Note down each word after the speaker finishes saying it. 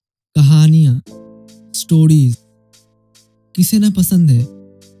Stories किसे ना पसंद है,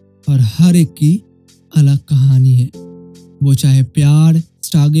 और हर एक की अलग कहानी है, वो चाहे प्यार,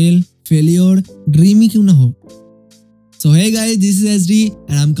 स्ट्रगल, फेलियर, ड्रीम ही क्यों ना हो। So hey guys, this is SD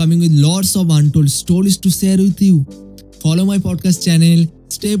and I'm coming with lots of untold stories to share with you. Follow my podcast channel,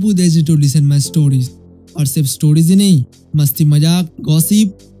 stay with SD to listen my stories. और सिर्फ stories ही नहीं, मस्ती मजाक,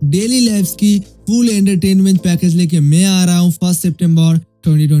 gossip, daily lifes की full entertainment package लेके मैं आ रहा हूँ 1 सितंबर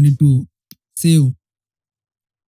 2022। See you.